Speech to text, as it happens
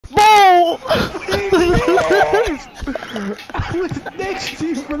No! I was next to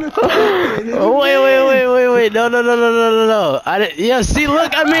you from the first. Wait. No. I didn't. Yeah, see,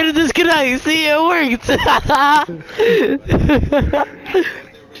 look, I made a disconnect. See, it worked.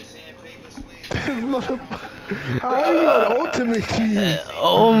 How are you on ultimate team?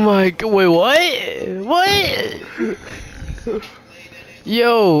 Oh my god. Wait, what?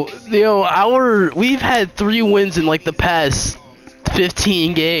 Yo, we've had 3 wins in like the past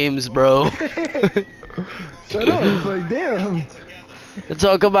 15 games, bro. Shut up, it's like, damn.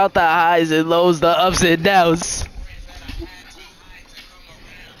 Talk about the highs and lows, the ups and downs.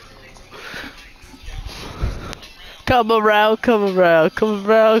 Come around.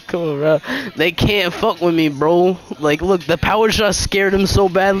 They can't fuck with me, bro. Like, look, the power shot scared him so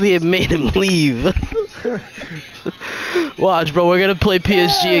badly it made him leave. Watch, bro, we're gonna play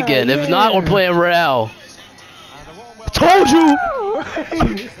PSG again. If not, we're playing Real. Told you!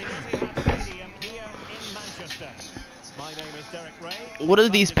 What are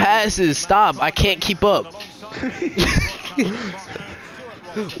these passes? Stop, I can't keep up.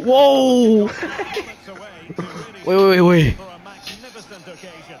 Whoa! Wait.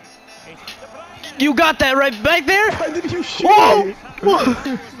 You got that right back there? Why did you shoot? Whoa!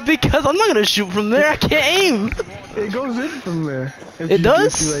 Because I'm not gonna shoot from there, I can't aim. It goes in from there. It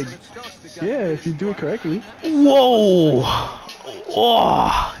does? Yeah, if you do it correctly. Whoa!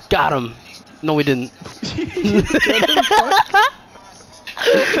 Oh, got him. No, we didn't.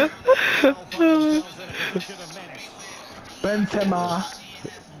 Benzema.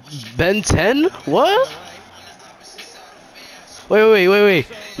 Ben 10? What? Wait.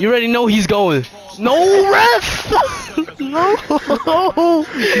 You already know he's going. No, ref! No,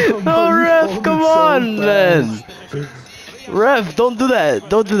 ref, come on, man. Ref, don't do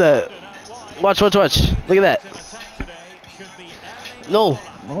that. Watch. Look at that. No.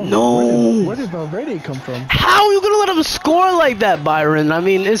 Where did Valverde come from? How are you gonna let him score like that, Byron? I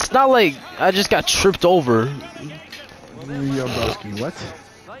mean, it's not like I just got tripped over. What?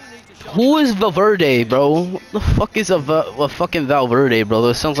 Who is Valverde, bro? What the fuck is a fucking Valverde, bro?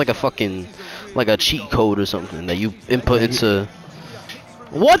 That sounds like a fucking, like a cheat code or something that you input into.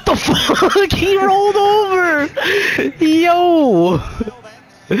 What the fuck? He rolled over! Yo!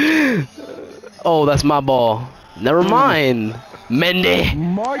 Oh, that's my ball. Never mind. Mendy.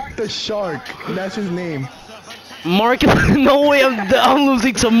 Mark the Shark. That's his name. Mark, no way, I'm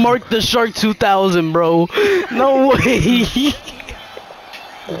losing to Mark the Shark 2000, bro. No way.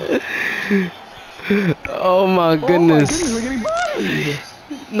 Oh my goodness. We're getting bodied.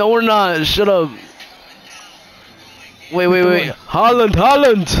 No, we're not. Shut up. Wait. Holland.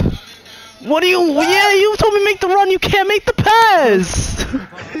 What do you? Yeah, you told me make the run. You can't make the pass.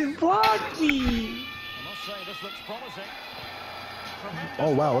 He blocked me.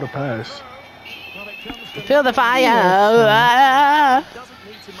 Oh wow, what a pass. Feel the fire.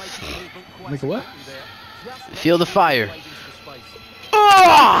 Make a what? Feel the fire.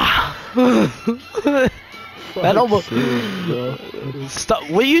 Oh! That almost. Stop.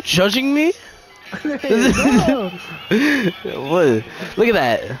 Were you judging me? What? Look at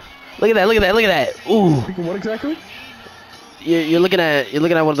that. Look at that. Ooh. What exactly? You're looking at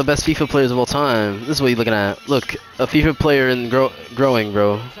one of the best FIFA players of all time. This is what you're looking at. Look, a FIFA player and growing,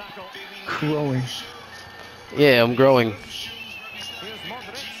 bro. Growing. Yeah, I'm growing.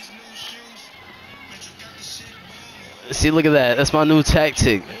 See, look at that. That's my new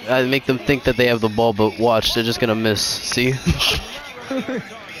tactic. I make them think that they have the ball, but watch, they're just gonna miss. See?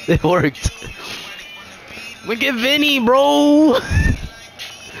 It worked. Look at Vinny, bro.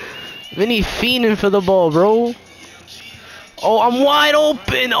 Vinny fiending for the ball, bro. Oh, I'm wide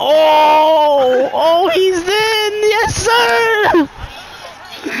open. Oh, he's in. Yes, sir.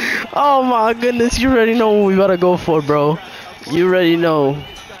 Oh my goodness, you already know what we gotta go for, bro. You already know.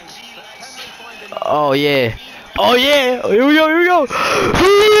 Oh yeah. Here we go.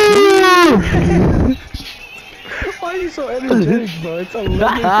 Why are you so energetic, bro? It's 11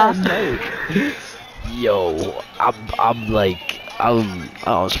 at night. Yo, I'm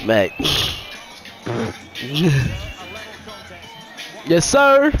smack. Yes,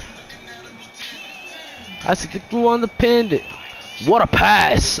 sir. I see the glue on the pendant. What a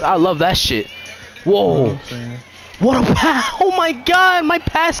pass! I love that shit. Whoa. What a pass! Oh my god, my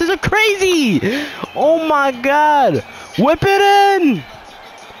passes are crazy! Oh my god! Whip it in!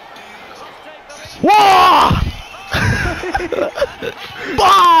 Whoa!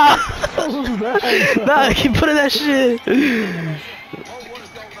 Bah! Nah, keep putting that shit.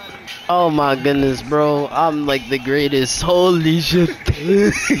 Oh my goodness, bro. I'm like the greatest. Holy shit.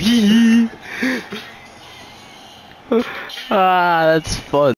 Ah, that's fun.